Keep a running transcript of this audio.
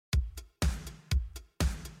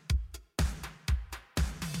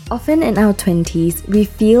Often in our 20s, we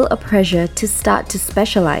feel a pressure to start to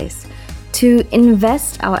specialize, to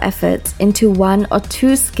invest our efforts into one or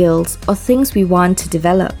two skills or things we want to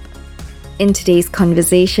develop. In today's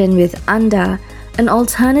conversation with Anda, an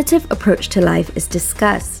alternative approach to life is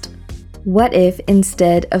discussed. What if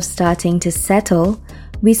instead of starting to settle,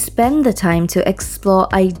 we spend the time to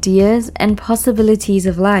explore ideas and possibilities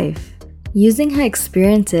of life? Using her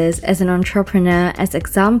experiences as an entrepreneur as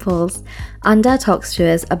examples, Anda talks to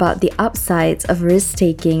us about the upsides of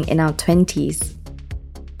risk-taking in our 20s.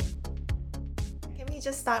 Can we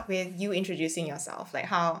just start with you introducing yourself?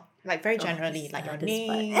 Very generally, like your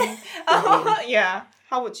name. Yeah.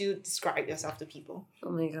 How would you describe yourself to people?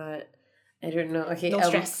 Oh my god. I don't know. Okay. No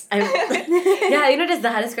stress. Yeah, that's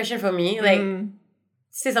the hardest question for me.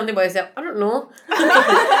 Say something about yourself. I don't know.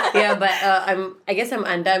 Yeah, but I guess I'm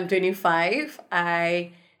Anda. I'm 25.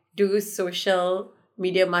 I do social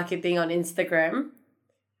media marketing on Instagram,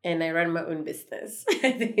 and I run my own business.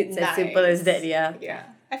 I think it's as simple as that. Yeah. Yeah.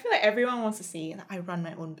 I feel like everyone wants to say I run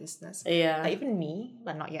my own business. Yeah. Like even me,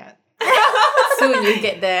 but not yet. Soon you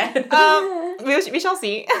get there. We shall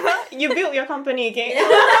see. You built your company, okay?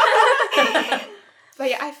 But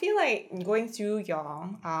yeah, I feel like going through your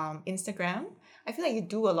Instagram, I feel like you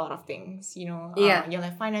do a lot of things, You're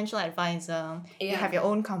like financial advisor, you have your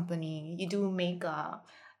own company, you do makeup.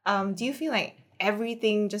 Do you feel like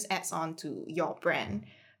everything just adds on to your brand?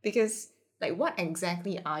 Because what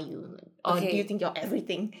exactly are you? Or do you think you're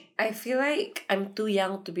everything? I feel like I'm too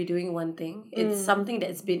young to be doing one thing. It's something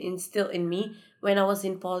that's been instilled in me. When I was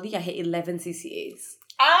in poly, I had 11 CCAs.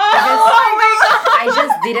 I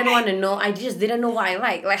just didn't want to know. I just didn't know what I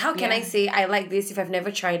like. Like, how can I say I like this if I've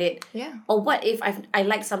never tried it? Yeah. Or what if I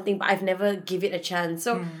like something but I've never give it a chance?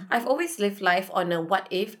 So I've always lived life on a what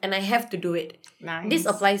if, and I have to do it. Nice. This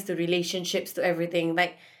applies to relationships, to everything.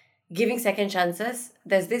 Like giving second chances.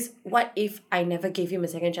 There's this what if I never gave him a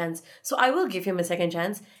second chance. So I will give him a second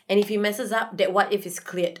chance. And if he messes up, that what if is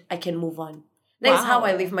cleared. I can move on. That's how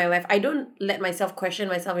I live my life. I don't let myself question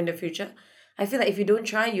myself in the future. I feel like if you don't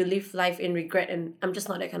try, you live life in regret, and I'm just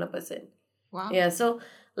not that kind of person. Wow. Yeah, so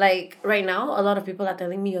right now, a lot of people are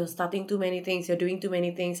telling me you're starting too many things, you're doing too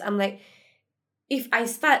many things. I'm like, if I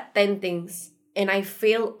start 10 things and I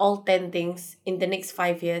fail all 10 things in the next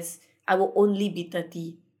 5 years, I will only be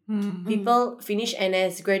 30. Mm-hmm. People finish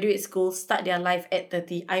NS, graduate school, start their life at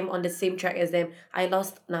 30. I'm on the same track as them. I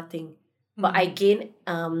lost nothing. But I gained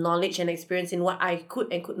knowledge and experience in what I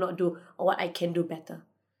could and could not do, or what I can do better.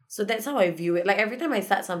 So that's how I view it. Like every time I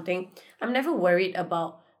start something, I'm never worried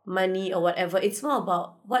about money or whatever. It's more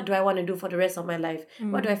about what do I want to do for the rest of my life?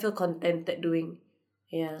 What do I feel contented doing?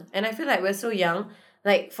 Yeah. And I feel like we're so young.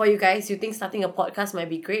 Like for you guys, you think starting a podcast might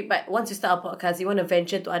be great, but once you start a podcast, you want to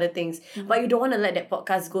venture to other things. But you don't want to let that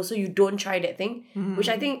podcast go, so you don't try that thing. Which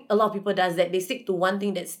I think a lot of people does that. They stick to one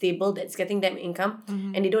thing that's stable, that's getting them income,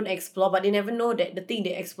 and they don't explore, but they never know that the thing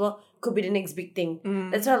they explore could be the next big thing.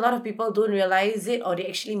 That's why a lot of people don't realize it, or they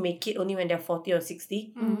actually make it only when they're 40 or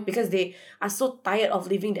 60 because they are so tired of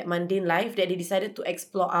living that mundane life that they decided to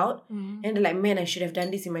explore out, and they're like, man, I should have done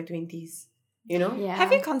this in my 20s. Yeah.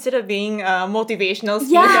 Have you considered being a motivational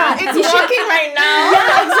speaker? Yeah. It's working right now.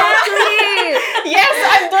 Yeah, exactly. Yes,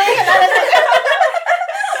 I'm doing another thing.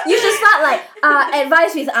 You should start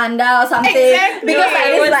advice with Anda or something. Exactly. Because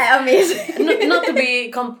it's amazing. Not to be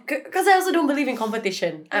because I also don't believe in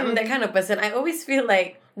competition. I'm that kind of person. I always feel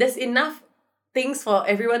like there's enough things for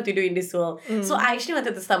everyone to do in this world. So I actually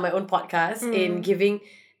wanted to start my own podcast in giving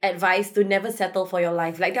advice to never settle for your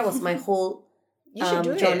life. Like that was my whole You should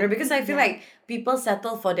do genre, it. because I feel like people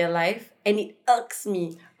settle for their life and it irks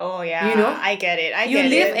me. Oh yeah. I get it. You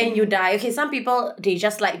live and you die. Okay, some people, they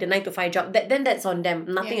just like the 9 to 5 job. Then that's on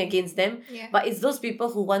them. Nothing against them. Yeah. But it's those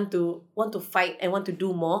people who want to fight and want to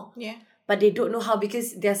do more. Yeah. But they don't know how,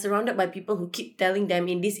 because they're surrounded by people who keep telling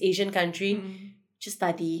them in this Asian country, just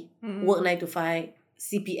study, work 9 to 5,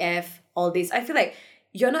 CPF, all this. I feel like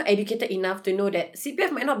you're not educated enough to know that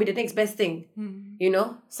CPF might not be the next best thing.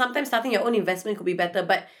 Sometimes starting your own investment could be better,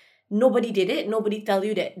 but nobody did it. Nobody tell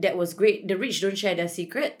you that was great. The rich don't share their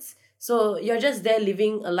secrets. So you're just there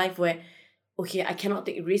living a life where, okay, I cannot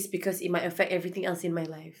take risks because it might affect everything else in my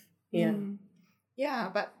life. Yeah.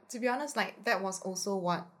 Yeah, but to be honest, that was also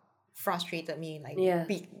what frustrated me.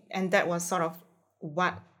 And that was sort of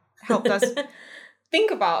what helped us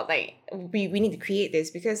think about we need to create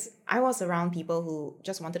this, because I was around people who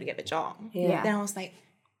just wanted to get a job. Yeah. Then I was like,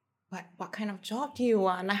 what kind of job do you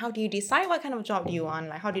want? Like, how do you decide what kind of job do you want?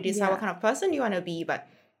 Like, how do you decide what kind of person you want to be? But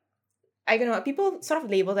I don't know, people sort of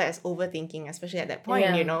label that as overthinking, especially at that point,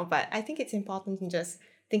 But I think it's important to just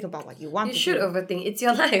think about what you want You to should do. overthink. It's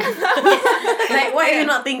your life. Like, why are you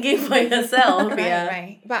not thinking for yourself?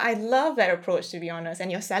 Right. But I love that approach, to be honest, and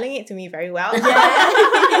you're selling it to me very well.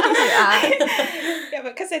 Yeah,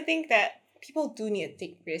 because I think that people do need to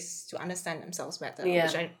take risks to understand themselves better,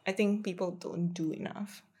 which I think people don't do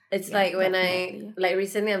enough. It's like when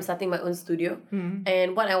recently I'm starting my own studio,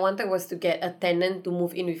 and what I wanted was to get a tenant to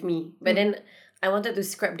move in with me. But then I wanted to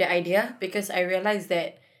scrap the idea because I realized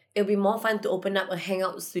that it'll be more fun to open up a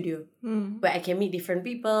hangout studio where I can meet different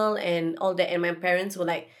people and all that. And my parents were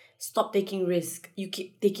like, stop taking risk. You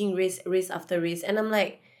keep taking risk after risk. And I'm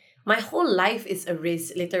like, my whole life is a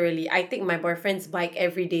risk, literally. I take my boyfriend's bike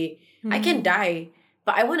every day. I can die,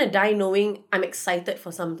 but I want to die knowing I'm excited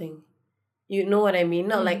for something. You know what I mean?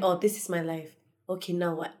 Not like, oh, this is my life. Okay,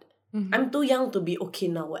 now what? I'm too young to be okay,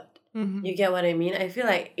 now what? You get what I mean? I feel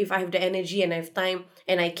like if I have the energy and I have time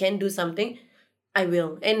and I can do something, I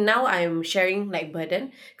will. And now I'm sharing like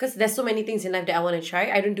burden because there's so many things in life that I want to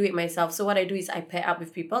try. I don't do it myself. So what I do is I pair up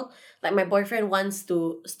with people. Like my boyfriend wants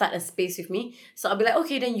to start a space with me. So I'll be like,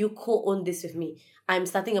 okay, then you co-own this with me. I'm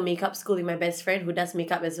starting a makeup school with my best friend who does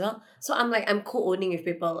makeup as well. So I'm co-owning with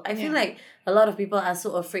people. I feel like a lot of people are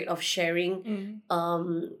so afraid of sharing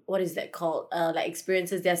what is that called? Like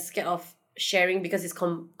experiences. They're scared of sharing because it's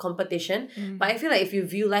competition. But I feel like if you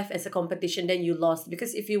view life as a competition, then you lost.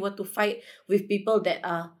 Because if you were to fight with people that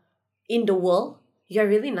are in the world, you're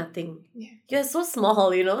really nothing. You're so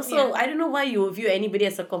small, you know. So I don't know why you would view anybody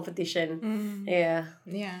as a competition. Yeah.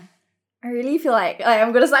 I really feel like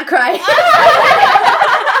I'm gonna start crying. What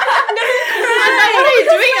are you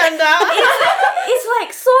doing, Anda? It's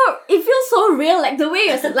like so. It feels so real, like the way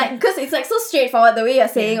you're like, because it's like so straightforward the way you're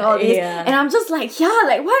saying all this, and I'm just like,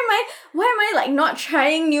 like why am I like not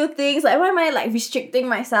trying new things? Like why am I like restricting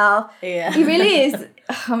myself? It really is.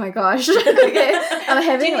 Oh my gosh. Okay, I'm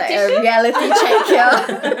having like a reality check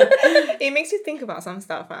here. It makes you think about some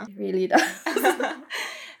stuff, huh? It really does.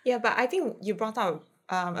 Yeah, but I think you brought up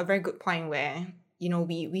a very good point where, you know,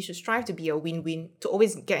 we should strive to be a win-win, to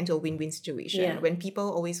always get into a win-win situation when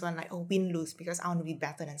people always want like, oh, win-lose because I want to be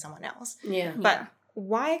better than someone else. But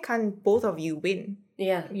why can't both of you win?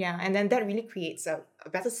 And then that really creates a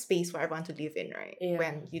better space for everyone to live in, right?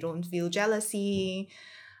 When you don't feel jealousy.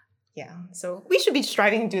 So we should be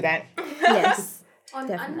striving to do that. Yes.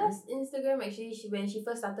 On Anna's Instagram, actually, when she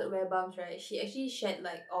first started Wear Bumps, right, she actually shared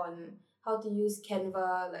like on how to use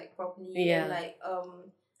Canva like properly and like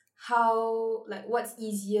how like what's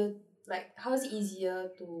easier, like how is it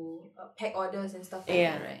easier to pack orders and stuff like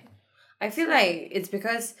that, right? I feel like it's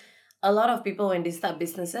because a lot of people, when they start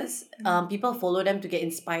businesses, people follow them to get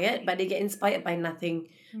inspired, but they get inspired by nothing.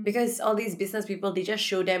 Because all these business people, they just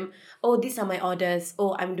show them, oh, these are my orders,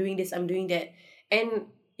 oh, I'm doing this, I'm doing that. And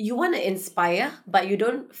you want to inspire, but you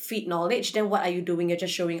don't feed knowledge, then what are you doing? You're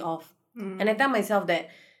just showing off. And I tell myself that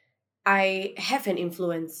I have an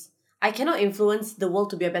influence. I cannot influence the world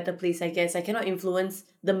to be a better place, I guess. I cannot influence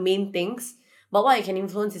the main things. But what I can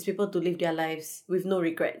influence is people to live their lives with no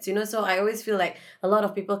regrets, you know? So I always feel like a lot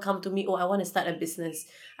of people come to me, oh, I want to start a business.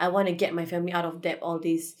 I want to get my family out of debt, all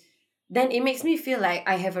this. Then it makes me feel like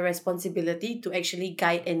I have a responsibility to actually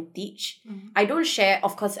guide and teach. I don't share,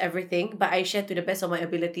 of course, everything, but I share to the best of my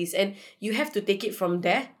abilities. And you have to take it from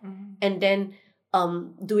there and then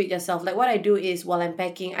do it yourself. Like what I do is while I'm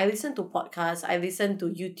packing, I listen to podcasts, I listen to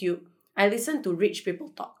YouTube, I listen to rich people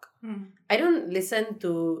talk. I don't listen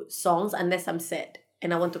to songs unless I'm sad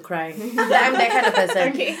and I want to cry. Like, I'm that kind of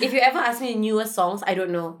person. If you ever ask me newer songs, I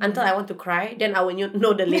don't know. Until I want to cry, then I will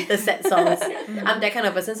know the latest sad songs. I'm that kind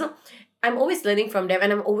of person. So I'm always learning from them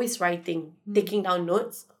and I'm always writing, taking down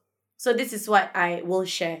notes. So this is what I will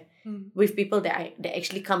share with people that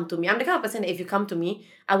actually come to me. I'm the kind of person that if you come to me,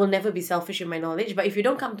 I will never be selfish with my knowledge. But if you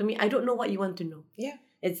don't come to me, I don't know what you want to know.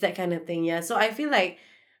 It's that kind of thing. So I feel like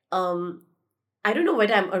I don't know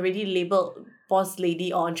whether I'm already labeled boss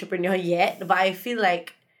lady or entrepreneur yet, but I feel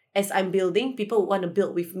like as I'm building, people want to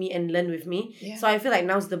build with me and learn with me. So I feel like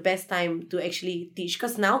now's the best time to actually teach,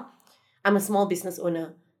 because now I'm a small business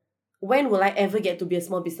owner. When will I ever get to be a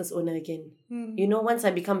small business owner again? You know, once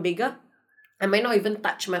I become bigger, I might not even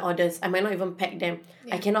touch my orders. I might not even pack them.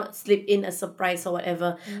 I cannot slip in a surprise or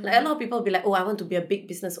whatever. Like a lot of people will be like, oh, I want to be a big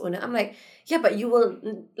business owner. I'm like, yeah, but you will,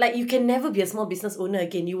 like, you can never be a small business owner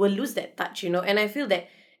again. You will lose that touch, you know? And I feel that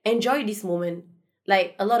enjoy this moment.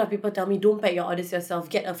 Like a lot of people tell me, don't pack your orders yourself,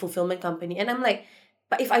 get a fulfillment company. And I'm like,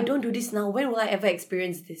 but if I don't do this now, when will I ever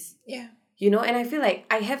experience this? You know, and I feel like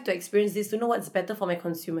I have to experience this to know what's better for my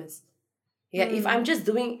consumers. If I'm just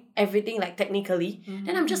doing everything like technically,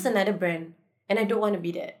 then I'm just another brand. And I don't want to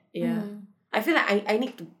be that. I feel like I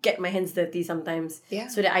need to get my hands dirty sometimes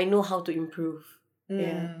so that I know how to improve.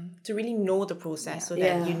 To really know the process so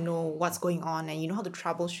that you know what's going on and you know how to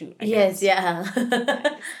troubleshoot. I Yes, guess.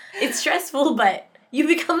 yeah. It's stressful, but you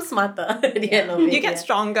become smarter at the end of it. You get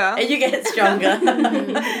stronger. And you get stronger.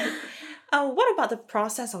 What about the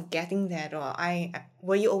process of getting there though?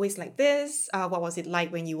 Were you always like this? What was it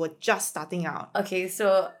like when you were just starting out? Okay,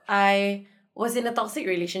 so I was in a toxic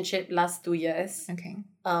relationship last 2 years. Okay.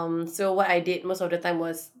 So what I did most of the time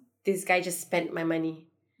was this guy just spent my money.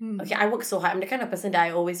 Okay, I work so hard. I'm the kind of person that I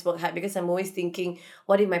always work hard because I'm always thinking,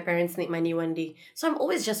 what if my parents need money one day? So I'm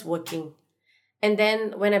always just working. And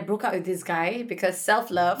then when I broke up with this guy, because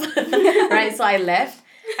self-love, right? So I left.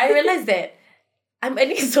 I realized that I'm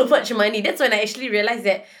earning so much money. That's when I actually realized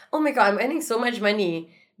that, oh my God, I'm earning so much money.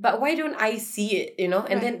 But why don't I see it, you know?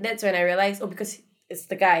 And then that's when I realized, because it's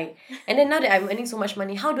the guy. And then now that I'm earning so much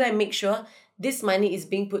money, how do I make sure this money is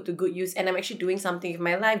being put to good use and I'm actually doing something with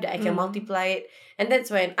my life that I can multiply it? And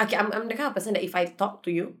that's when, okay, I'm the kind of person that if I talk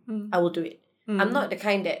to you, I will do it. I'm not the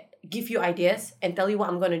kind that give you ideas and tell you what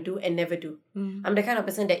I'm going to do and never do. I'm the kind of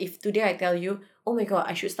person that if today I tell you, oh my God,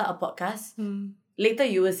 I should start a podcast, later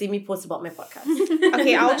you will see me post about my podcast.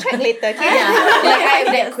 Okay, I'll check later. Okay? Like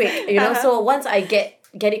I'm that quick, you know? So once I get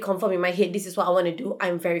it confirmed in my head, this is what I want to do,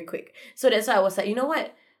 I'm very quick. So that's why I was like, you know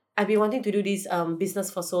what? I've been wanting to do this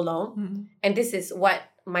business for so long. And this is what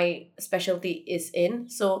my specialty is in.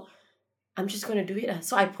 So I'm just going to do it.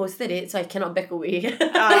 So I posted it so I cannot back away.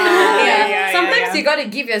 Sometimes you got to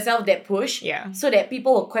give yourself that push so that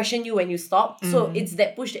people will question you when you stop. So it's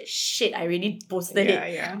that push that shit, I really posted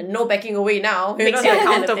it. No backing away now. Makes you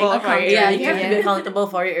accountable for it. Yeah, you have to be accountable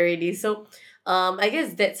for it already. So I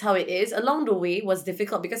guess that's how it is. Along the way was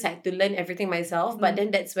difficult because I had to learn everything myself. But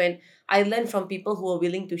then that's when I learned from people who were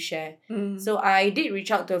willing to share. So I did reach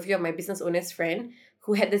out to a few of my business owners' friends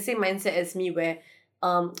who had the same mindset as me where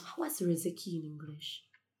what's rezeki in English?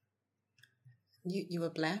 You were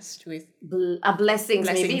blessed with blessings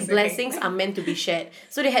maybe. Okay. Blessings are meant to be shared.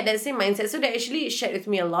 So they had that same mindset. So they actually shared with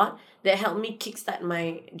me a lot that helped me kickstart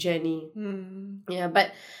my journey. Yeah,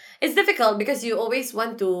 but it's difficult because you always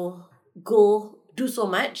want to go do so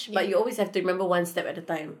much, but you always have to remember one step at a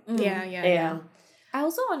time. I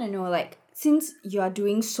also want to know, like, since you are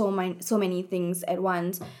doing so many things at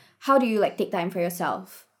once, how do you like take time for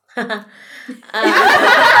yourself? That's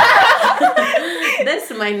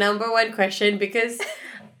my number one question because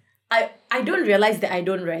I don't realize that I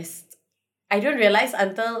don't rest. I don't realize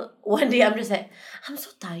until one day I'm just like, I'm so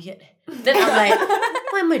tired. Then I'm like,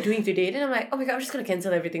 what am I doing today? Then I'm like, oh my God, I'm just going to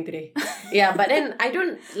cancel everything today. Yeah, but then I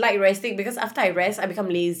don't like resting because after I rest, I become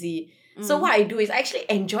lazy. So what I do is I actually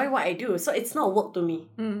enjoy what I do. So it's not work to me.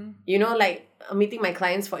 You know, like meeting my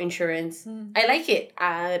clients for insurance. I like it.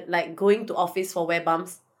 Like going to office for wear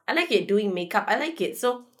bumps. I like it. Doing makeup. I like it.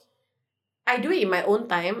 So I do it in my own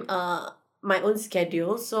time, my own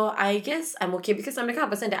schedule. So I guess I'm okay because I'm the kind of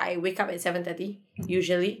person that I wake up at 7:30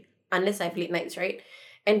 usually, unless I have late nights, right?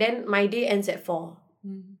 And then my day ends at 4.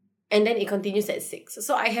 And then it continues at 6.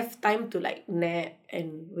 So I have time to like nap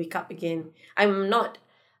and wake up again. I'm not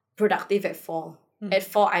productive at 4. At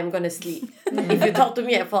 4, I'm going to sleep. If you talk to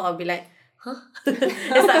me at 4, I'll be like, huh?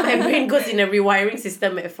 It's like my brain goes in a rewiring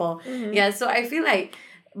system at 4. Yeah, so I feel like,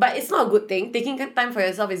 but it's not a good thing. Taking time for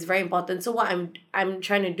yourself is very important. So what I'm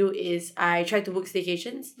trying to do is I try to book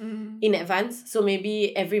staycations in advance. So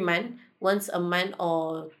maybe every month, once a month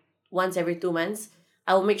or once every 2 months,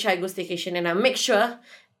 I will make sure I go staycation and I'll make sure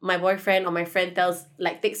my boyfriend or my friend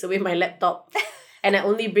takes away my laptop and I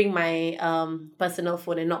only bring my personal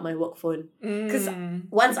phone and not my work phone. Because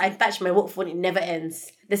once I touch my work phone, it never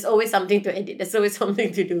ends. There's always something to edit. There's always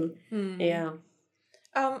something to do. Yeah.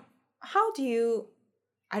 How do you,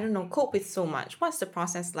 I don't know, cope with so much? What's the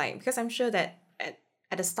process like? Because I'm sure that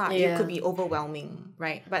at the start it could be overwhelming,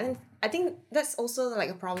 right? But then I think that's also like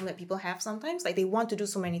a problem that people have sometimes. Like they want to do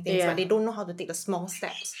so many things, but they don't know how to take the small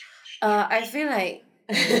steps. I feel like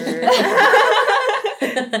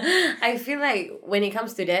I feel like when it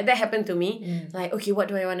comes to that happened to me. Like, okay, what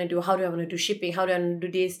do I want to do? How do I want to do shipping? How do I want to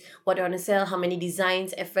do this? What do I want to sell? How many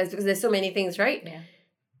designs at first? Because there's so many things, right? Yeah.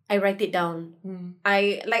 I write it down.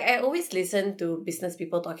 I always listen to business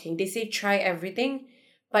people talking. They say try everything,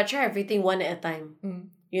 but try everything one at a time.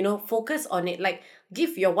 You know, focus on it. Like,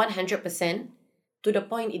 give your 100% to the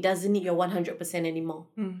point it doesn't need your 100% anymore.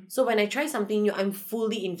 So when I try something new, I'm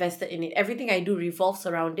fully invested in it. Everything I do revolves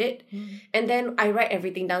around it. And then I write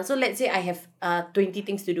everything down. So let's say I have 20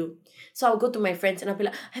 things to do. So I'll go to my friends and I'll be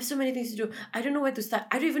like, I have so many things to do. I don't know where to start.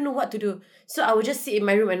 I don't even know what to do. So I will just sit in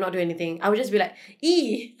my room and not do anything. I will just be like,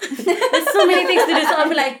 there's so many things to do. So I'll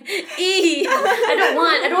be like,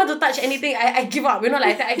 I don't want to touch anything. I give up. You know,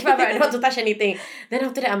 like I give up. I don't want to touch anything. Then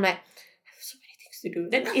after that, I'm like, I have so many things to do.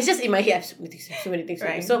 Then it's just in my head, I have so many things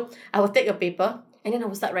to do. So I will take a paper and then I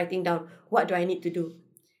will start writing down, what do I need to do?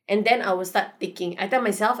 And then I will start thinking. I tell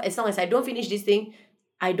myself, as long as I don't finish this thing,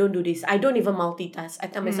 I don't do this. I don't even multitask. I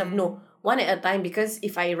tell myself, no, one at a time, because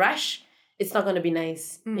if I rush, it's not going to be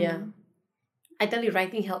nice. Yeah. I tell you,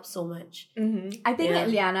 writing helps so much. I think that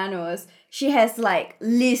Liana knows. She has like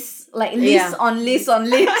lists on lists on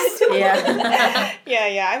lists.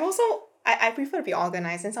 Yeah. I'm also, I prefer to be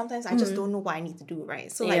organized, and sometimes I just don't know what I need to do,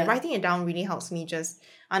 right? So like writing it down really helps me just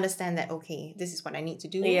understand that, okay, this is what I need to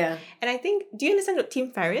do. Yeah. And I think, do you listen to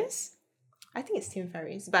Tim Ferriss? I think it's Tim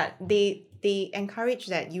Ferriss, but they encourage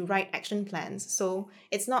that you write action plans. So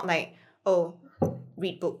it's not like, oh,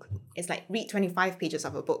 read book. It's like read 25 pages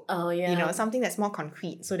of a book. Oh, yeah. You know, something that's more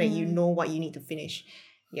concrete so that you know what you need to finish.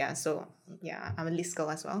 Yeah, so yeah, I'm a list girl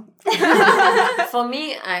as well. For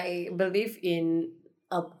me, I believe in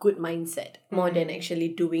a good mindset more than actually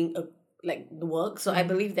doing the work. So I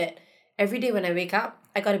believe that every day when I wake up,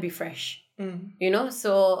 I gotta be fresh. You know,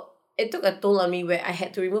 so it took a toll on me where I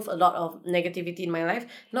had to remove a lot of negativity in my life.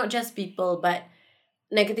 Not just people, but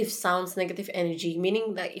negative sounds, negative energy.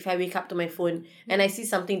 Meaning like if I wake up to my phone and I see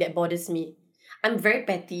something that bothers me, I'm very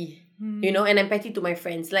petty. You know, and I'm petty to my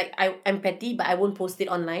friends. Like I'm petty, but I won't post it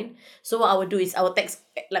online. So what I would do is I would text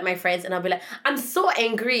like my friends and I'll be like, I'm so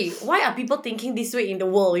angry. Why are people thinking this way in the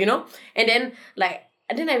world, you know? And then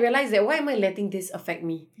I realized that why am I letting this affect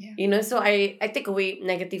me? Yeah. You know, so I take away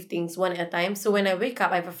negative things one at a time. So when I wake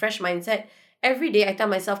up, I have a fresh mindset. Every day I tell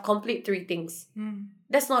myself, complete 3 things.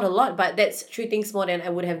 That's not a lot, but that's 3 things more than I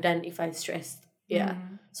would have done if I stressed. Yeah.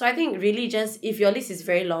 So I think really just, if your list is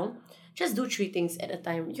very long, just do 3 things at a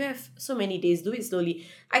time. You have so many days, do it slowly.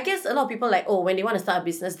 I guess a lot of people when they want to start a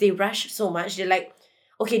business, they rush so much. They're like,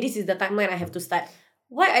 okay, this is the timeline I have to start.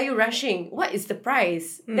 Why are you rushing? What is the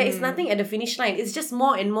price? There is nothing at the finish line. It's just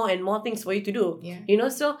more and more and more things for you to do. Yeah. You know,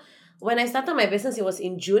 so when I started my business, it was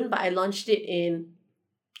in June, but I launched it in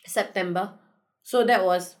September. So that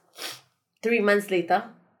was 3 months later.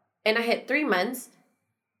 And I had 3 months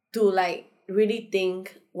to really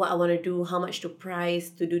think what I want to do, how much to price,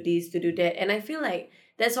 to do this, to do that. And I feel like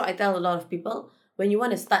that's what I tell a lot of people. When you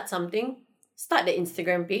want to start something, start the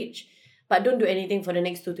Instagram page, but don't do anything for the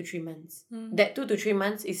next 2 to 3 months. That 2 to 3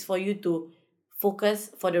 months is for you to focus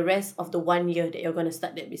for the rest of the 1 year that you're going to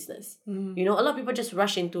start that business. You know, a lot of people just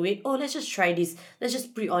rush into it. Oh, let's just try this. Let's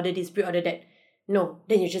just pre-order this, pre-order that. No,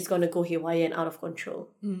 then you're just going to go haywire and out of control.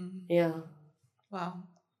 Yeah. Wow.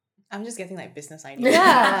 I'm just getting business ideas.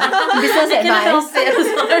 Yeah. Business advice.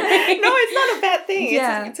 No, it's not a bad thing.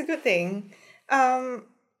 Yeah. It's a good thing.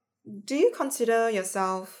 Do you consider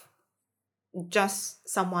yourself just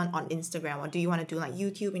someone on Instagram, or do you want to do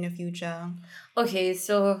YouTube in the future? Okay,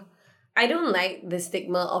 so I don't like the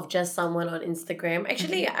stigma of just someone on Instagram.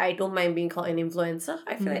 Actually, I don't mind being called an influencer.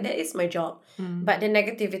 I feel like that is my job. But the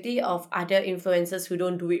negativity of other influencers who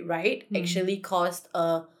don't do it right actually caused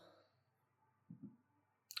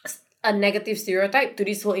a negative stereotype to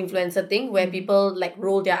this whole influencer thing, where people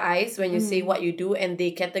roll their eyes when you say what you do, and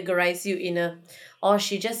they categorize you in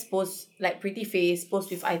she just posts pretty face,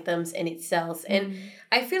 posts with items and it sells. And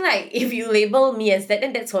I feel like if you label me as that,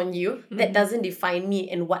 then that's on you. That doesn't define me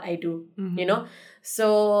and what I do, you know?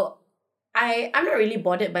 So I'm not really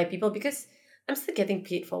bothered by people, because I'm still getting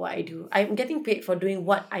paid for what I do. I'm getting paid for doing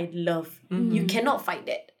what I love. You cannot fight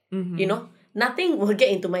that, you know? Nothing will get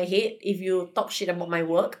into my head if you talk shit about my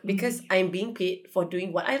work, because I'm being paid for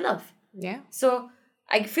doing what I love. Yeah. So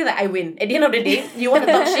I feel like I win. At the end of the day, you want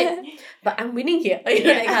to talk shit, but I'm winning here. You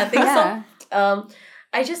know, that kind of thing. Yeah. So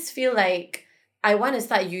I just feel like I want to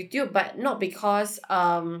start YouTube, but not because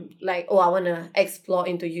I want to explore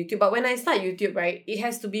into YouTube. But when I start YouTube, right, it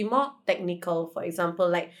has to be more technical. For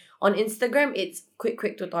example, on Instagram, it's quick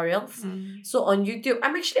tutorials. So on YouTube,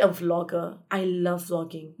 I'm actually a vlogger. I love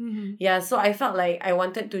vlogging. Yeah, so I felt like I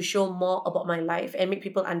wanted to show more about my life and make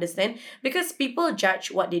people understand, because people judge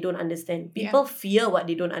what they don't understand. People fear what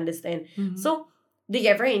they don't understand. So they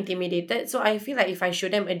get very intimidated. So I feel like if I show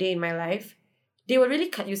them a day in my life, they will really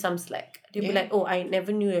cut you some slack. They'll be like, oh, I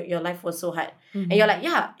never knew your life was so hard. And you're like,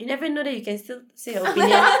 yeah, you never know that you can still say your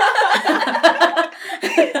opinion.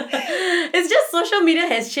 It's just social media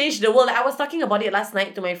has changed the world. I was talking about it last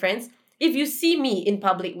night to my friends. If you see me in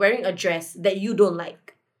public wearing a dress that you don't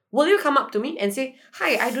like, will you come up to me and say,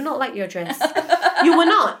 hi, I do not like your dress? You will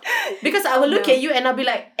not. Because I will look at you and I'll be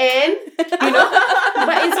like, and? You know?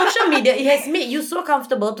 But in social media, it has made you so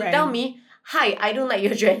comfortable to tell me, hi, I don't like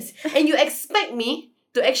your dress. And you expect me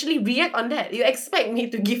to actually react on that. You expect me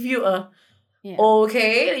to give you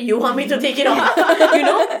okay, you want me to take it off. You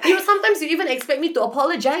know? Sometimes you even expect me to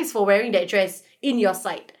apologize for wearing that dress in your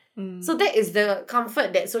sight. So that is the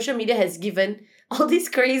comfort that social media has given all these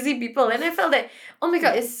crazy people. And I felt that, oh my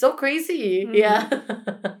God, it's so crazy. Yeah.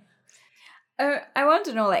 I want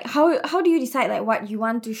to know, like, how do you decide, like, what you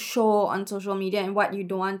want to show on social media and what you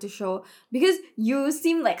don't want to show? Because you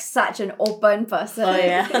seem like such an open person. Oh,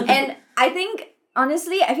 yeah. And I think,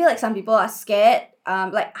 honestly, I feel like some people are scared.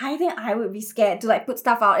 Like, I think I would be scared to, like, put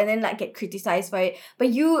stuff out and then, like, get criticized for it. But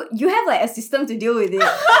you have, like, a system to deal with it. So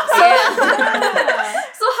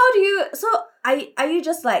how do you... So are you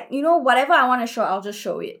just like, you know, whatever I want to show, I'll just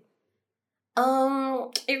show it?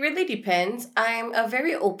 It really depends. I'm a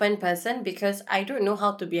very open person because I don't know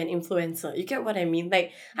how to be an influencer. You get what I mean?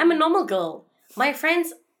 Like, I'm a normal girl. My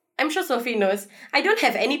friends, I'm sure Sophie knows, I don't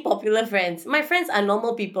have any popular friends. My friends are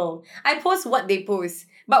normal people. I post what they post.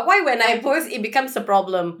 But why when I post, it becomes a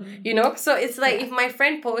problem, you know? So it's like if my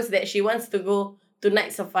friend posts that she wants to go to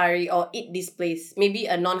Night Safari or eat this place, maybe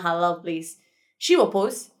a non-halal place, she will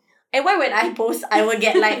post. And why when I post, I will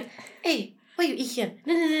get like, hey, why you eat here?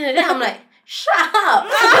 No. Then I'm like, shut up.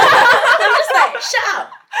 I'm just like, shut up.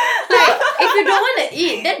 Like, if you don't want to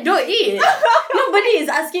eat, then don't eat. Nobody is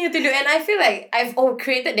asking you to do it. And I feel like I've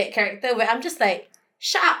created that character where I'm just like,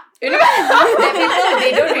 shut up. You know? That people,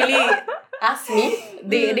 they don't really ask me.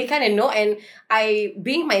 They kind of know. And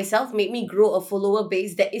being myself made me grow a follower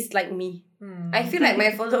base that is like me. I feel like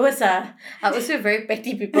my followers are also very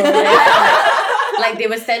petty people. Like they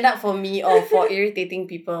will stand up for me or for irritating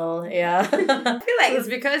people. Yeah. I feel like it's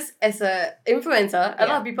because as a influencer, a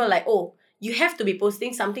lot of people are like, oh, you have to be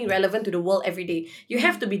posting something relevant to the world every day. You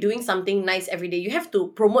have to be doing something nice every day. You have to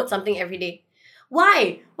promote something every day.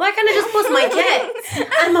 Why? Why can't I just post my cats?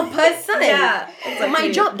 I'm a person. Yeah, exactly.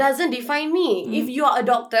 My job doesn't define me. If you are a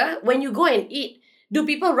doctor, when you go and eat, do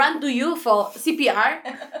people run to you for CPR?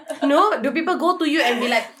 No? Do people go to you and be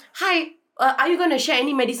like, hi, are you going to share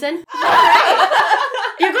any medicine?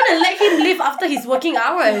 You're going to let him live after his working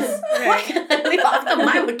hours. Why can't I live after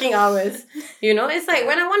my working hours? You know, it's like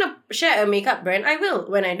when I want to share a makeup brand, I will.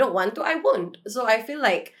 When I don't want to, I won't. So I feel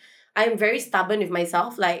like I'm very stubborn with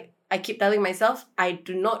myself. Like, I keep telling myself, I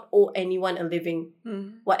do not owe anyone a living.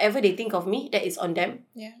 Whatever they think of me, that is on them.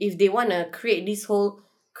 Yeah. If they want to create this whole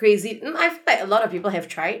crazy... I feel like a lot of people have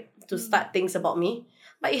tried to start things about me,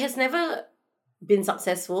 but it has never been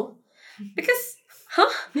successful because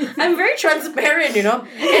I'm very transparent, you know.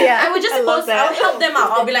 And I would just post, I'll help them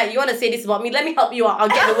out. I'll be like, you want to say this about me? Let me help you out. I'll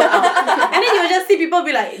get the word out. And then you'll just see people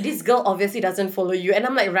be like, this girl obviously doesn't follow you. And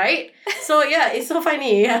I'm like, right? So yeah, it's so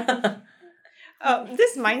funny. Yeah.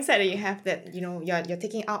 This mindset that you have that, you know, you're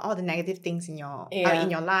taking out all the negative things in your in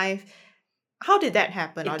your life. How did that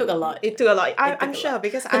happen? It took a lot. It took a lot. I'm sure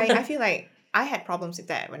because I feel like I had problems with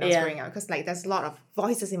that when I was growing up because like there's a lot of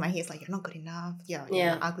voices in my head. It's like, you're not good enough.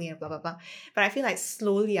 You're ugly and blah, blah, blah. But I feel like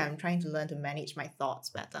slowly I'm trying to learn to manage my thoughts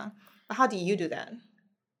better. But how do you do that?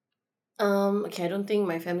 Okay, I don't think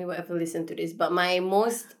my family will ever listen to this, but my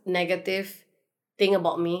most negative thing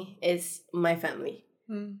about me is my family.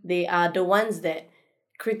 They are the ones that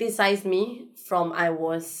criticized me from I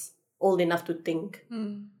was old enough to think.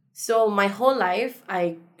 So my whole life,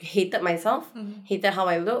 I hated myself, hated how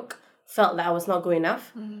I look, felt like I was not good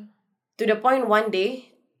enough. To the point one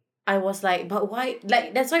day, I was like, but why?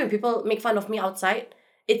 Like, that's why when people make fun of me outside,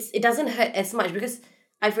 it doesn't hurt as much because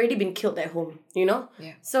I've already been killed at home, you know?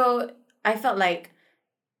 Yeah. So I felt like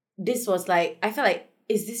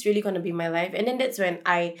is this really going to be my life? And then that's when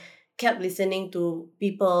I kept listening to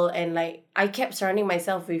people and like I kept surrounding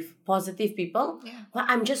myself with positive people. But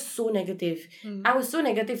I'm just so negative. I was so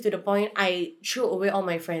negative to the point I threw away all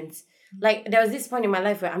my friends. Like there was this point in my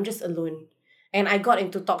life where I'm just alone and I got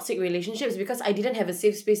into toxic relationships because I didn't have a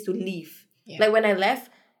safe space to leave. Like when I left,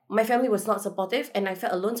 my family was not supportive and I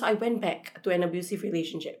felt alone, so I went back to an abusive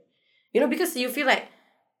relationship. You know, because you feel like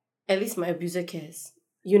at least my abuser cares,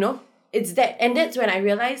 you know? It's that. And that's when I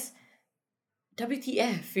realized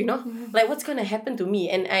WTF, you know? Like what's gonna happen to me?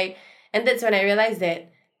 And that's when I realized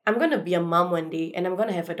that I'm gonna be a mom one day and I'm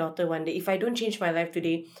gonna have a daughter one day. If I don't change my life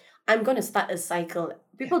today, I'm gonna start a cycle.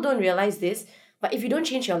 People don't realize this, but if you don't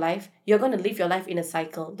change your life, you're gonna live your life in a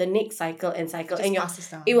cycle, the next cycle and cycle, and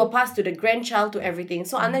it will pass to the grandchild, to everything.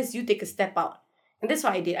 So unless you take a step out, and that's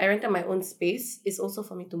what I did. I rented my own space. It's also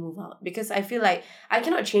for me to move out because I feel like I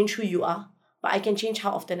cannot change who you are, but I can change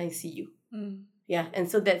how often I see you. Yeah, and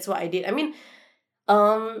so that's what I did. I mean,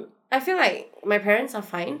 I feel like my parents are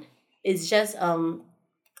fine. It's just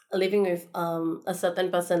living with a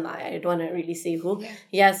certain person. I don't want to really say who.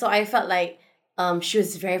 Yeah, so I felt like she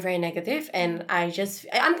was very, very negative, and I just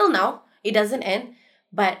until now it doesn't end.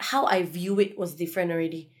 But how I view it was different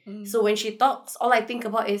already. So when she talks, all I think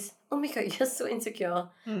about is, oh my God, you're so insecure.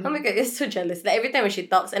 Oh my God, you're so jealous. Like every time when she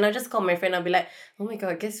talks, and I'll just call my friend, I'll be like, oh my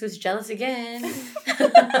God, guess who's jealous again?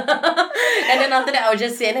 And then after that, I'll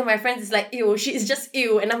just say, and then my friends is like, ew, she's just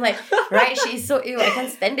ew. And I'm like, right, she's so ew, I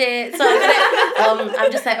can't stand it. So after that,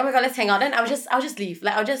 I'm just like, oh my God, let's hang out. Then I'll just leave.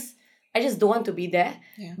 Like I just don't want to be there.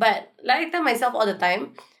 Yeah. But like I tell myself all the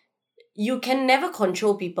time, you can never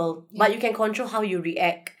control people, but you can control how you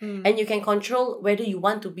react. And you can control whether you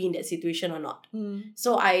want to be in that situation or not.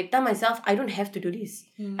 So I tell myself, I don't have to do this.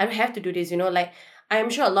 I don't have to do this, you know, like I'm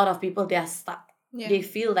sure a lot of people, they are stuck. Yeah. They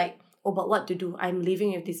feel like, oh, but what to do? I'm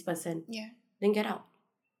living with this person. Yeah. Then get out.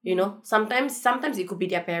 You know, sometimes it could be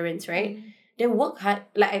their parents, right? Then work hard.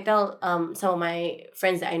 Like I tell some of my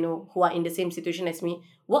friends that I know who are in the same situation as me,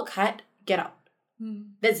 work hard, get out.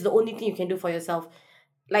 That's the only thing you can do for yourself.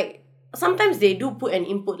 Like, sometimes they do put an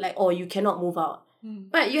input like, oh, you cannot move out.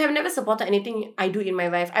 But you have never supported anything I do in my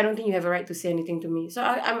life. I don't think you have a right to say anything to me. So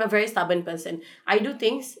I'm a very stubborn person. I do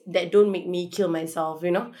things that don't make me kill myself,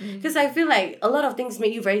 you know? Because I feel like a lot of things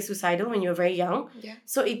make you very suicidal when you're very young. Yeah.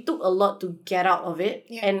 So it took a lot to get out of it.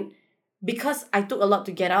 Yeah. And because I took a lot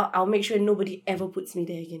to get out, I'll make sure nobody ever puts me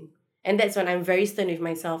there again. And that's when I'm very stern with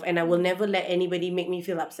myself. And I will never let anybody make me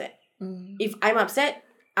feel upset. If I'm upset,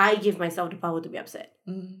 I give myself the power to be upset.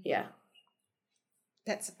 Yeah.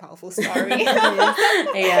 That's a powerful story.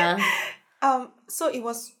 Yeah. So it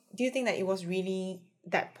was, do you think that it was really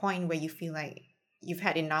that point where you feel like you've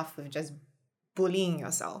had enough with just bullying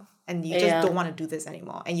yourself and you just don't want to do this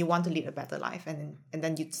anymore and you want to lead a better life, and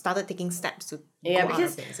then you started taking steps to go out of it,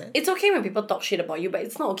 is it? It's okay when people talk shit about you, but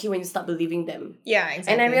it's not okay when you start believing them. Yeah,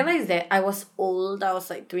 exactly. And I realized that I was old. I was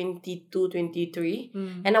like 22, 23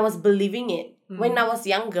 and I was believing it. When I was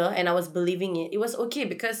younger and I was believing it, it was okay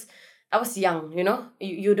because I was young, you know?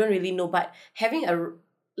 You don't really know, but having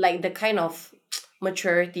the kind of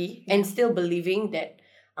maturity and still believing that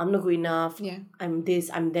I'm not good enough, I'm this,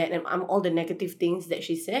 I'm that, and I'm all the negative things that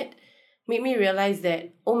she said, made me realize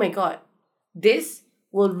that, oh my God, this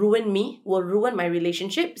will ruin me, will ruin my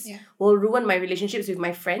relationships, will ruin my relationships with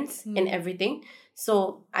my friends and everything.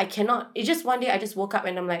 So I cannot, it's just one day I just woke up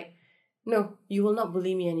and I'm like, no, you will not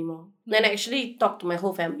bully me anymore. And I actually talked to my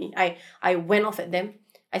whole family. I went off at them.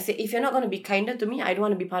 I said, if you're not going to be kinder to me, I don't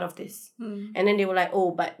want to be part of this. And then they were like,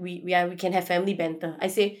 oh, but we can have family banter. I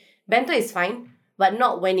say, banter is fine, but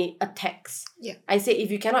not when it attacks. Yeah. I say,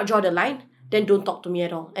 if you cannot draw the line, then don't talk to me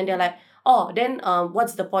at all. And they're like, oh, then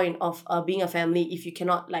what's the point of being a family if you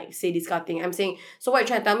cannot like say this kind of thing? I'm saying, so what you're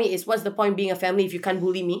trying to tell me is, what's the point being a family if you can't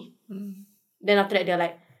bully me? Then after that, they're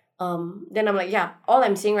like, then I'm like, yeah, all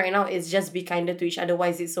I'm saying right now is just be kinder to each other. Why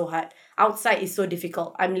is it so hard? Outside is so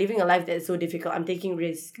difficult. I'm living a life that is so difficult. I'm taking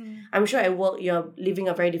risks. I'm sure at work you're living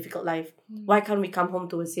a very difficult life. Why can't we come home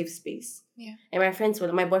to a safe space? Yeah. And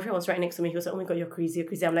my boyfriend was right next to me. He was like, oh my God, you're crazy, you're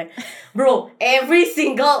crazy. I'm like, bro,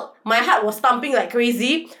 my heart was thumping like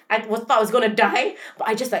crazy. I thought I was gonna die. But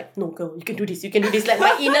I just like, no girl, you can do this, you can do this. Like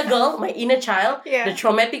my inner girl, my inner child, the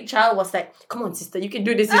traumatic child was like, come on sister, you can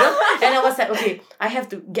do this, you know? And I was like, okay, I have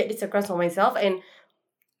to get this across for myself. And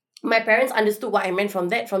my parents understood what I meant from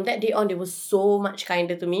that. From that day on, they were so much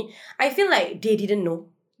kinder to me. I feel like they didn't know.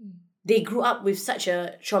 They grew up with such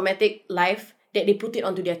a traumatic life that they put it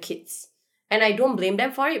onto their kids. And I don't blame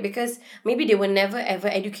them for it because maybe they were never ever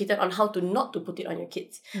educated on how to not to put it on your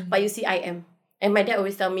kids. But you see, I am. And my dad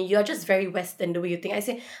always tell me, you're just very Western the way you think. I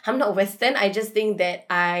say, I'm not Western. I just think that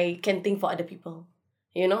I can think for other people.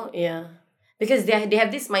 You know? Yeah. Because they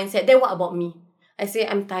have this mindset. Then what about me? I say,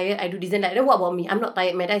 I'm tired. I do this and that. Then what about me? I'm not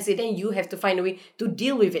tired, man. I say, then you have to find a way to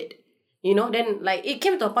deal with it. You know? Then like it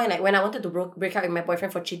came to a point like when I wanted to break up with my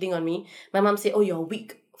boyfriend for cheating on me, my mom said, oh, you're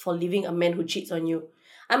weak for leaving a man who cheats on you.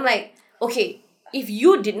 I'm like, okay, if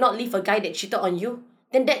you did not leave a guy that cheated on you,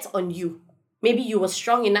 then that's on you. Maybe you were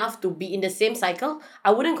strong enough to be in the same cycle.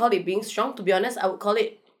 I wouldn't call it being strong, to be honest. I would call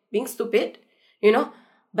it being stupid, you know?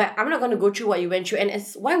 But I'm not going to go through what you went through. And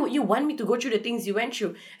why would you want me to go through the things you went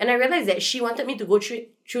through? And I realized that she wanted me to go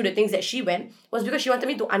through the things that she went was because she wanted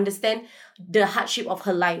me to understand the hardship of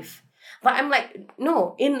her life. But I'm like,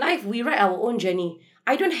 no, in life, we write our own journey.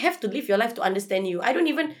 I don't have to live your life to understand you. I don't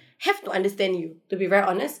even have to understand you, to be very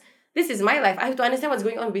honest. This is my life. I have to understand what's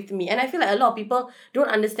going on with me. And I feel like a lot of people don't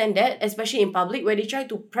understand that, especially in public, where they try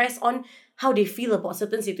to press on how they feel about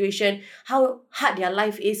certain situation, how hard their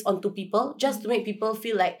life is onto people, just to make people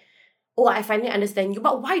feel like, oh, I finally understand you.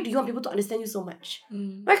 But why do you want people to understand you so much?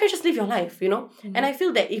 Why can't you just live your life, you know? And I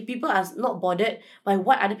feel that if people are not bothered by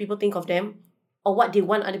what other people think of them, or what they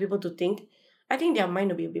want other people to think, I think their mind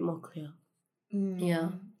will be a bit more clear. Yeah.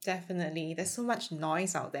 Definitely. There's so much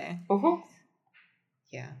noise out there.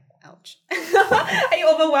 Yeah. Ouch. Are you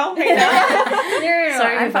overwhelmed right now? No.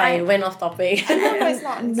 Sorry if I went off topic. No, it's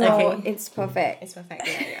not. It's No, okay. it's perfect. It's perfect.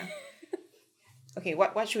 Yeah. Okay,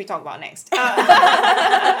 what should we talk about next?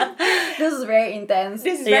 This is very intense.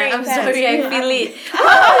 This is very I'm intense. sorry, I feel it.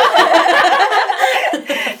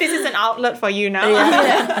 This is an outlet for you now.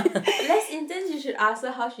 Less intense, you should ask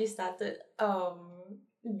her how she started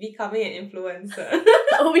becoming an influencer.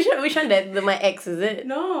 Oh, which one that my ex, is it?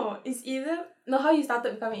 No, it's either how you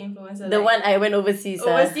started becoming an influencer. The one I went overseas.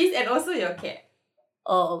 Overseas and also your cat.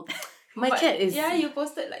 Oh, my cat is... Yeah, you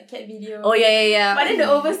posted like cat video. Oh, yeah. But then the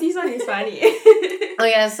overseas one is funny. Oh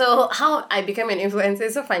yeah, so how I became an influencer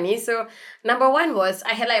is so funny. So number one was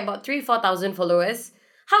I had like about 3,000-4,000 followers.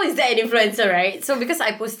 How is that an influencer, right? So because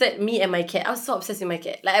I posted me and my cat, I was so obsessed with my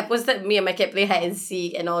cat. Like I posted me and my cat play hide and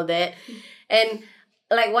seek and all that. And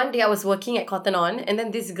like one day I was working at Cotton On and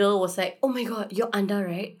then this girl was like, oh my god, you're Anda,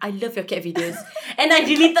 right? I love your cat videos. And I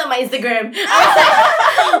deleted my Instagram. I was like,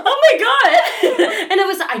 oh my god. And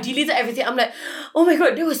I deleted everything. I'm like, oh my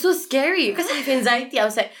god, that was so scary. Because I have anxiety. I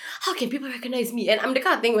was like, how can people recognize me? And I'm the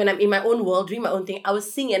kind of thing when I'm in my own world, doing my own thing, I will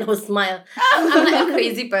sing and I will smile. I'm like a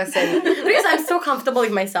crazy person. Because I'm so comfortable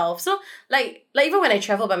with myself. So like even when I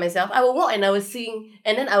travel by myself, I will walk and I will sing.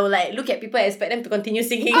 And then I will like look at people and expect them to continue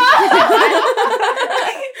singing.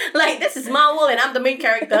 Like this is my world and I'm the main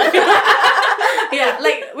character. Yeah,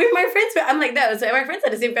 like with my friends, I'm like that. So my friends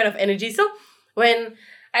are the same kind of energy. So when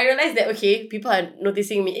I realized that okay, people are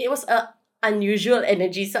noticing me, it was a unusual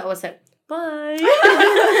energy. So I was like, bye.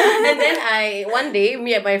 And then one day,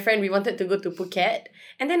 me and my friend, we wanted to go to Phuket.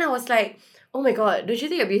 And then I was like, oh my god, don't you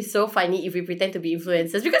think it'd be so funny if we pretend to be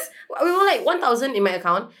influencers? Because we were like 1,000 in my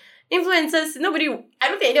account. Influencers, I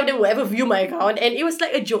don't think any of them will ever view my account. And it was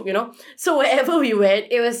like a joke, you know. So wherever we went,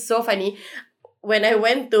 it was so funny. When I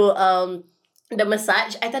went to the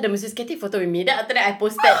massage, I thought the masseuse can take photo with me. Then after that, I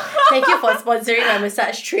posted, thank you for sponsoring my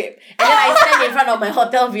massage trip. And then I stand in front of my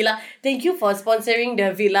hotel villa. Thank you for sponsoring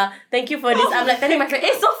the villa. Thank you for this. I'm like telling my friend,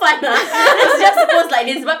 it's so fun. It's just supposed like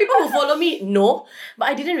this. But people who follow me, no. But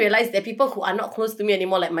I didn't realize that people who are not close to me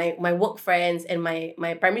anymore, like my work friends and my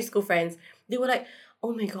primary school friends, they were like,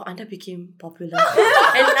 oh my god, Anda became popular. And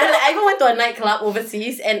I even went to a nightclub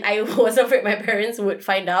overseas and I was afraid my parents would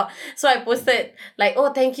find out. So I posted like,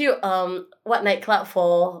 oh, thank you, what nightclub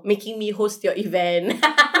for making me host your event.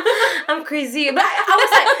 I'm crazy. But I was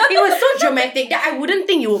like, it was so dramatic that I wouldn't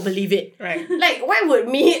think you would believe it. Right. Like, why would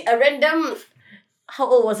me, a random... How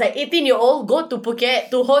old was I? 18-year-old, go to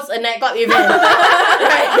Phuket to host a nightclub event. Right?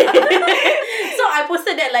 So I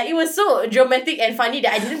posted that, like, it was so dramatic and funny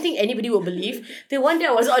that I didn't think anybody would believe. Then one day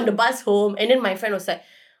I was on the bus home and then my friend was like,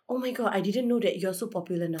 oh my god, I didn't know that you're so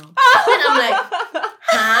popular now. Then I'm like,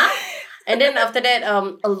 huh? And then after that,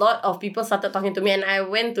 a lot of people started talking to me and I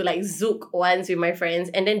went to like Zouk once with my friends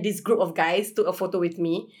and then this group of guys took a photo with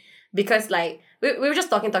me because like, we were just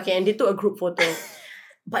talking and they took a group photo.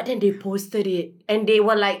 But then they posted it and they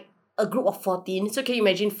were like a group of 14. So can you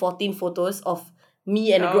imagine 14 photos of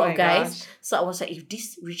me and a group of guys? Gosh. So I was like, if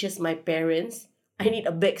this reaches my parents, I need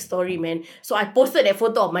a backstory, man. So I posted that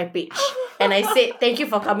photo on my page and I said, thank you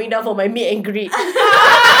for coming down for my meet and greet. I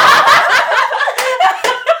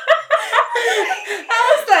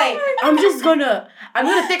was like, I'm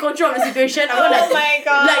gonna take control of the situation. I'm gonna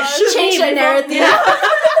change the narrative.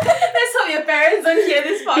 Let's hope your parents don't hear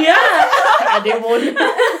this podcast. Yeah, they won't.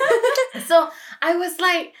 So I was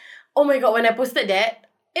like, oh my god, when I posted that,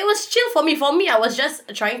 it was chill for me. For me, I was just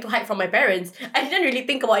trying to hide from my parents. I didn't really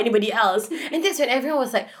think about anybody else. And that's when everyone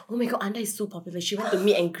was like, oh my god, Anda is so popular. She went to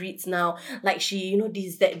meet and greets now. Like she,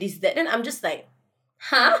 this, that. Then I'm just like,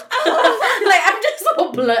 huh? Like I'm just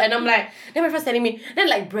so blurred. And I'm like, then my friend's telling me, then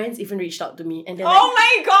like brands even reached out to me. And they're like, oh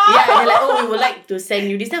my god! Yeah, and they're like, oh, we would like to send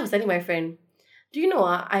you this. Then I was telling my friend, do you know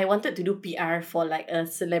I wanted to do PR for like a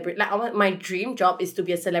celebrity. Like my dream job is to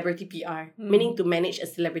be a celebrity PR, meaning to manage a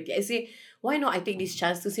celebrity. I say, why not I take this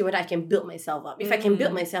chance to see whether I can build myself up. If I can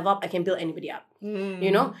build myself up, I can build anybody up.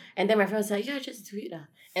 You know? And then my friend was like, yeah, just do it.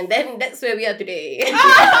 And then that's where we are today.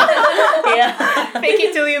 Yeah. Fake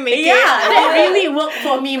it till you make it. Yeah, that really worked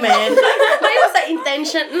for me, man. But it was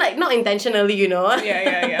like not intentionally, you know?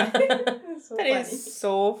 Yeah. So That funny. is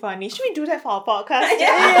so funny. Should we do that for our podcast?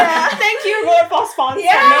 Yeah. Thank you, Road, for sponsoring.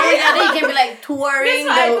 Yeah, then you can be like touring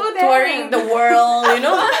the world, you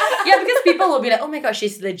know? Yeah, because people will be like, oh my god,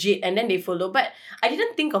 she's legit, and then they follow. But I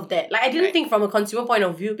didn't think of that. Like I didn't think from a consumer point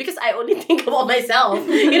of view because I only think about myself.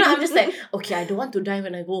 You know, I'm just like, okay, I don't want to die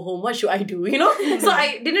when I go home. What should I do? You know? So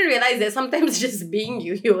I didn't realize that sometimes just being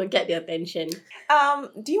you will get the attention.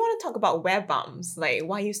 Do you want to talk about Web Bumps? Like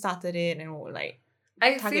why you started it and like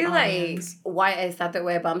I feel audience? Like why I started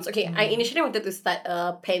Wear Bumps. Okay, I initially wanted to start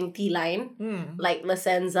a panty line, like La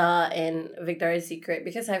Senza and Victoria's Secret,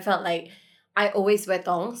 because I felt like I always wear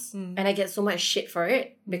thongs and I get so much shit for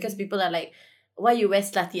it because people are like, why you wear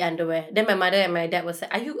slutty underwear? Then my mother and my dad was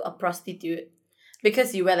like, are you a prostitute?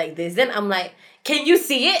 Because you wear like this. Then I'm like, can you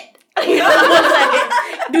see it? You know,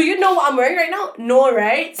 like, do you know what I'm wearing right now? No,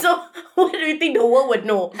 right? So what do you think the world would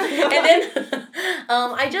know? And then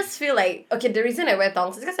I just feel like, okay, the reason I wear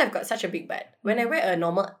thongs is because I've got such a big butt. When I wear a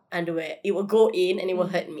normal underwear, it will go in and it will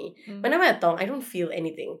hurt me. When I wear a thong, I don't feel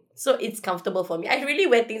anything. So it's comfortable for me. I really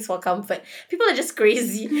wear things for comfort. People are just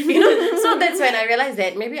crazy, you know? So that's when I realized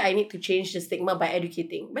that maybe I need to change the stigma by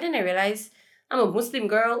educating. But then I realized I'm a Muslim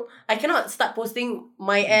girl. I cannot start posting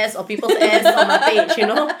my ass or people's ass on my page, you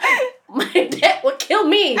know? My dad would kill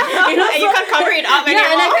me. You know, and you can't cover it up anymore.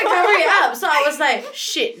 Yeah, and I can't cover it up. So I was like,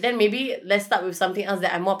 shit, then maybe let's start with something else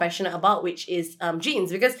that I'm more passionate about, which is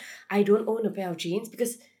jeans. Because I don't own a pair of jeans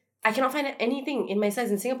because I cannot find anything in my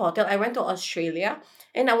size in Singapore till I went to Australia.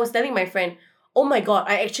 And I was telling my friend, oh my God,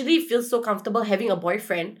 I actually feel so comfortable having a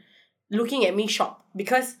boyfriend looking at me shop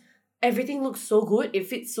because everything looks so good. It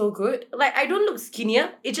fits so good. Like, I don't look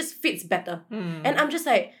skinnier. It just fits better. And I'm just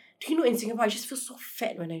like, do you know, in Singapore, I just feel so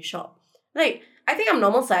fat when I shop. Like, I think I'm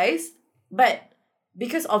normal size, but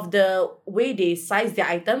because of the way they size their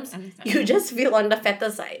items, you just feel on the fatter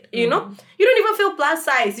side, you know? You don't even feel plus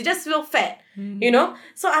size. You just feel fat, you know?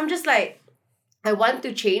 So I'm just like, I want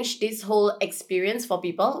to change this whole experience for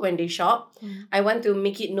people when they shop. I want to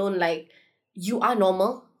make it known like, you are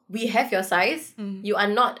normal. We have your size. You are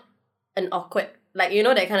not an awkward, like, you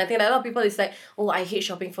know, that kind of thing. Like, a lot of people is like, oh, I hate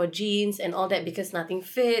shopping for jeans and all that because nothing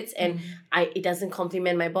fits and it doesn't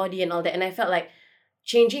complement my body and all that. And I felt like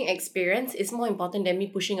changing experience is more important than me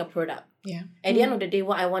pushing a product. Yeah. At the end of the day,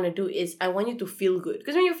 what I want to do is I want you to feel good.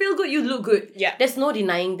 Because when you feel good, you look good. Yeah. There's no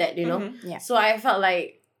denying that, you know? Yeah. So I felt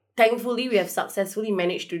like, thankfully, we have successfully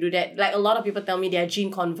managed to do that. Like, a lot of people tell me they are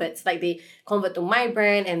jean converts. Like, they convert to my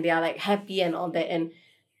brand and they are like happy and all that. And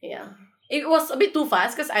yeah. It was a bit too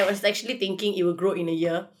fast because I was actually thinking it would grow in a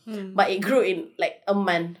year. But it grew in like a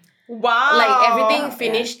month. Wow. Like, everything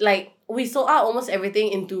finished. Yeah. Like, we sold out almost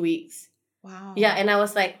everything in 2 weeks. Wow. Yeah, and I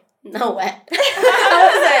was like, now what? I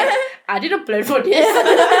was like, I didn't plan for this.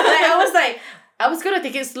 I was going to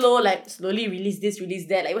take it slow, like, slowly release this, release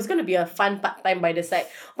that. Like, it was going to be a fun part-time by the side.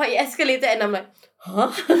 But it escalated and I'm like,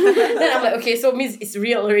 huh? Then I'm like, okay, so means it's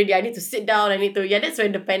real already. I need to sit down. Yeah, that's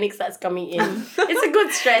when the panic starts coming in. It's a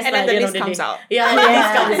good stress. And then the list comes out. Yeah, and the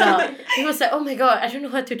list comes out. It was like, oh my God, I don't know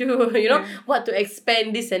what to do. You know, what to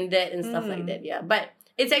expand, this and that and stuff like that. Yeah, but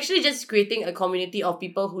it's actually just creating a community of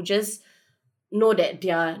people who just know that they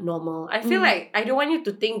are normal. I feel like I don't want you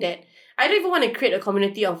to think that, I don't even want to create a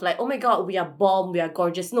community of like, oh my God, we are bomb, we are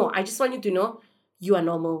gorgeous. No, I just want you to know you are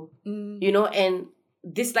normal. You know, and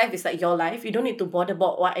this life is like your life. You don't need to bother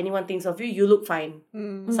about what anyone thinks of you. You look fine.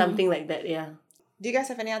 Something like that, yeah. Do you guys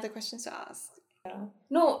have any other questions to ask?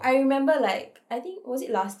 No, I remember like, I think, was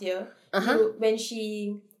it last year? When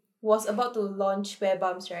she was about to launch Wear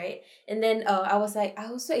Bumps, right? And then I was like, I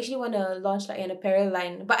also actually want to launch like an apparel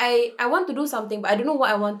line. But I want to do something, but I don't know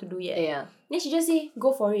what I want to do yet. Yeah. Then she just say,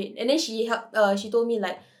 go for it. And then she told me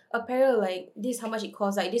like, apparel, like, this is how much it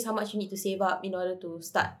costs. Like, this is how much you need to save up in order to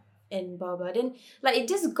start. And blah blah. Then like it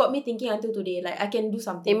just got me thinking until today. Like I can do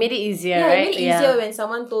something. It made it easier, right? right? It made it easier when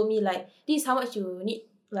someone told me like this is how much you need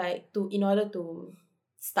like to in order to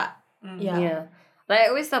start. Yeah. Like I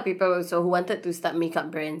always tell people also who wanted to start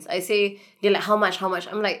makeup brands. I say they're like how much?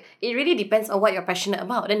 I'm like, it really depends on what you're passionate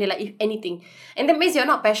about. Then they're like, if anything. And that means you're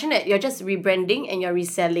not passionate, you're just rebranding and you're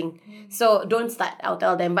reselling. So don't start, I'll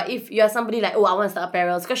tell them. But if you're somebody like, oh, I want to start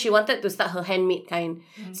apparel, because she wanted to start her handmade kind.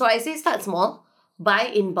 So I say start small.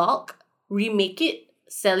 Buy in bulk, remake it,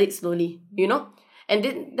 sell it slowly, you know? And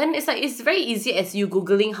then it's like, it's very easy as you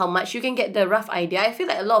Googling how much, you can get the rough idea. I feel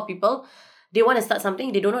like a lot of people, they want to start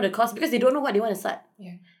something, they don't know the cost because they don't know what they want to start.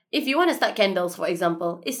 Yeah. If you want to start candles, for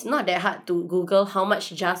example, it's not that hard to Google how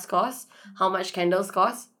much jars cost, how much candles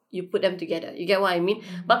cost. You put them together. You get what I mean?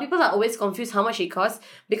 But people are always confused how much it costs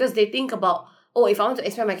because they think about, oh, if I want to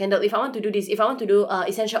expand my candle, if I want to do this, if I want to do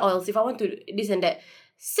essential oils, if I want to do this and that.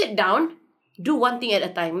 Sit down. Do one thing at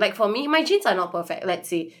a time. Like for me, my jeans are not perfect. Let's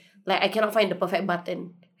say, like I cannot find the perfect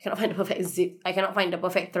button. I cannot find the perfect zip. I cannot find the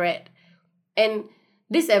perfect thread. And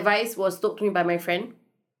this advice was told to me by my friend.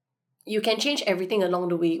 You can change everything along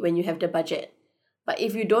the way when you have the budget. But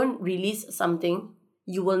if you don't release something,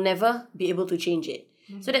 you will never be able to change it.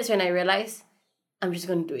 So that's when I realized I'm just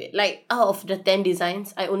going to do it. Like out of the 10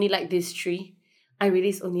 designs, I only like these 3. I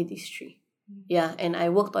release only these 3. Yeah, and I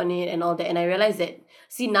worked on it and all that, and I realized that,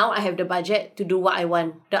 see, now I have the budget to do what I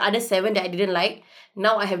want. The other 7 that I didn't like,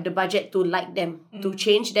 now I have the budget to like them, to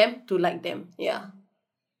change them, to like them. Yeah.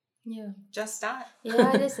 Just start.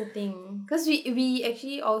 Yeah, that's the thing. Because we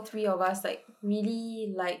actually, all 3 of us, like,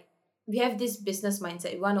 really, like, we have this business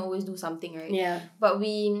mindset. We want to always do something, right? Yeah. But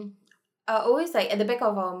we are always, like, at the back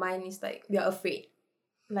of our mind is, like, we are afraid.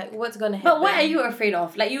 Like, what's going to happen? But what are you afraid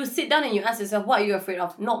of? Like, you sit down and you ask yourself, what are you afraid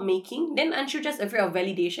of? Not making? Then aren't you just afraid of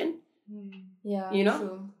validation? Yeah, you know?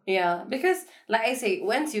 True. Yeah, because, like I say,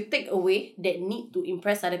 once you take away that need to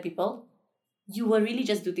impress other people, you will really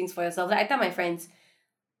just do things for yourself. Like, I tell my friends,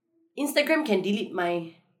 Instagram can delete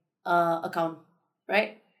my account,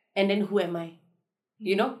 right? And then who am I?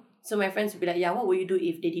 You know? So my friends will be like, yeah, what will you do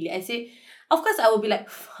if they delete? I say, of course I will be like,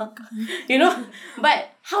 fuck. You know?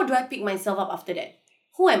 But how do I pick myself up after that?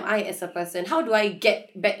 Who am I as a person? How do I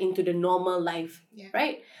get back into the normal life?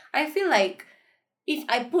 Right? I feel like if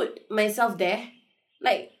I put myself there,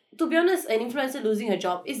 like, to be honest, an influencer losing a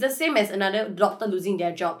job is the same as another doctor losing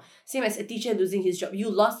their job. Same as a teacher losing his job.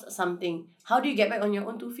 You lost something. How do you get back on your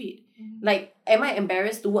own 2 feet? Like, am I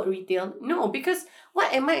embarrassed to work retail? No, because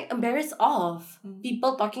what am I embarrassed of?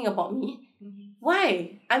 People talking about me?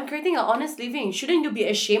 Why? I'm creating an honest living. Shouldn't you be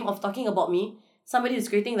ashamed of talking about me? Somebody who's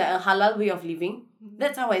creating like a halal way of living?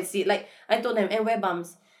 That's how I see it. Like, I told them, and wear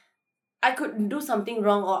bumps. I could do something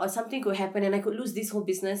wrong or something could happen and I could lose this whole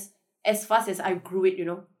business as fast as I grew it, you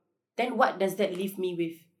know. Then what does that leave me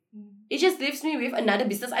with? It just leaves me with another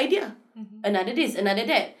business idea. Another this, another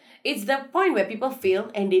that. It's the point where people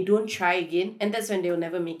fail and they don't try again, and that's when they will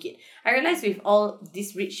never make it. I realize with all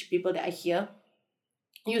these rich people that I hear,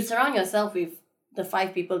 you surround yourself with the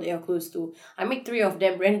 5 people that you're close to. I make 3 of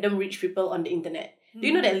them random rich people on the internet. Do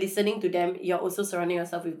you know that listening to them, you're also surrounding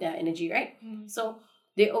yourself with their energy, right? So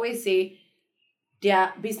they always say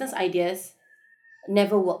their business ideas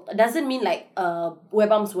never work. It doesn't mean like web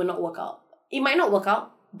bumps will not work out. It might not work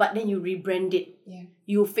out, but then you rebrand it.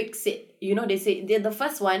 You fix it. You know, they say the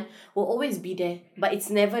first one will always be there, but it's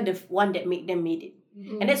never the one that made it.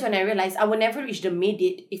 And that's when I realized I will never reach the made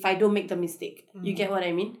it if I don't make the mistake. You get what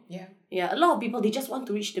I mean? Yeah. A lot of people, they just want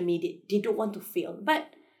to reach the made it. They don't want to fail. But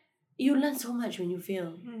you learn so much when you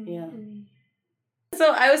fail. Yeah.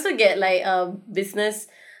 So I also get like business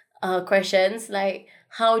questions like,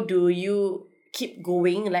 how do you keep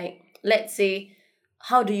going? Like, let's say,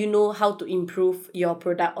 how do you know how to improve your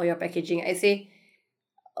product or your packaging? I say,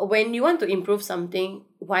 when you want to improve something,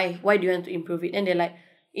 why do you want to improve it? And they're like,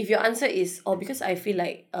 if your answer is, because I feel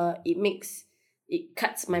like it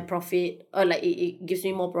cuts my profit, or like it gives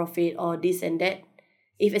me more profit, or this and that.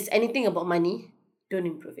 If it's anything about money, don't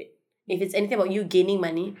improve it. If it's anything about you gaining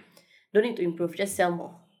money, don't need to improve, just sell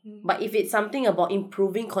more. But if it's something about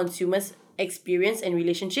improving consumers' experience and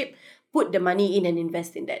relationship, put the money in and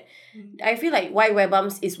invest in that. I feel like why web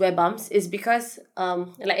bumps is because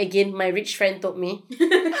like again, my rich friend told me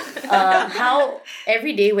how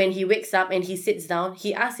every day when he wakes up and he sits down,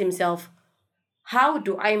 he asks himself, how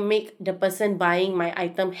do I make the person buying my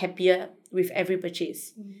item happier with every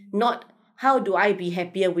purchase? Not how do I be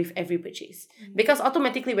happier with every purchase? Because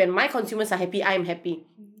automatically when my consumers are happy, I am happy.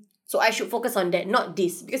 So I should focus on that, not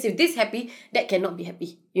this. Because if this happy, that cannot be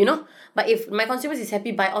happy, you know? But if my consumers is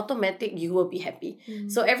happy, by automatic, you will be happy.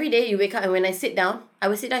 So every day you wake up, and when I sit down, I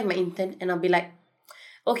will sit down with my intern and I'll be like,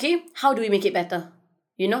 okay, how do we make it better?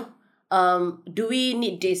 You know? Do we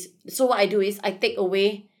need this? So what I do is I take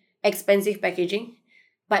away expensive packaging,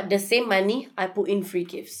 but the same money, I put in free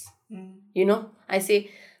gifts. You know? I say,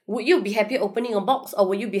 would you be happier opening a box, or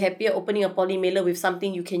would you be happier opening a poly mailer with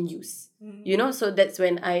something you can use? You know, so that's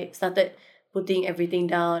when I started putting everything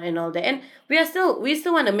down and all that. And we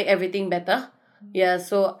still want to make everything better. Yeah,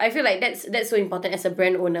 so I feel like that's so important as a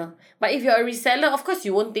brand owner. But if you're a reseller, of course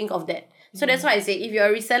you won't think of that. So that's why I say, if you're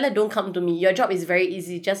a reseller, don't come to me. Your job is very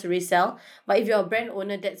easy, just resell. But if you're a brand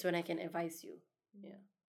owner, that's when I can advise you.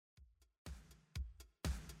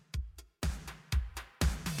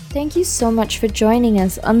 Thank you so much for joining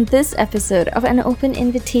us on this episode of An Open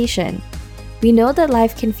Invitation. We know that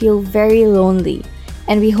life can feel very lonely,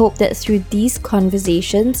 and we hope that through these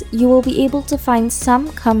conversations, you will be able to find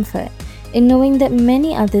some comfort in knowing that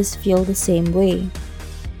many others feel the same way.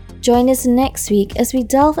 Join us next week as we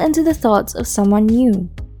delve into the thoughts of someone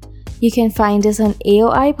new. You can find us on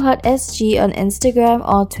AOIPodSG on Instagram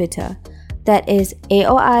or Twitter. That is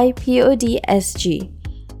AOIPodSG.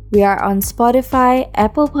 We are on Spotify,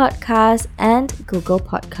 Apple Podcasts, and Google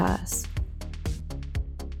Podcasts.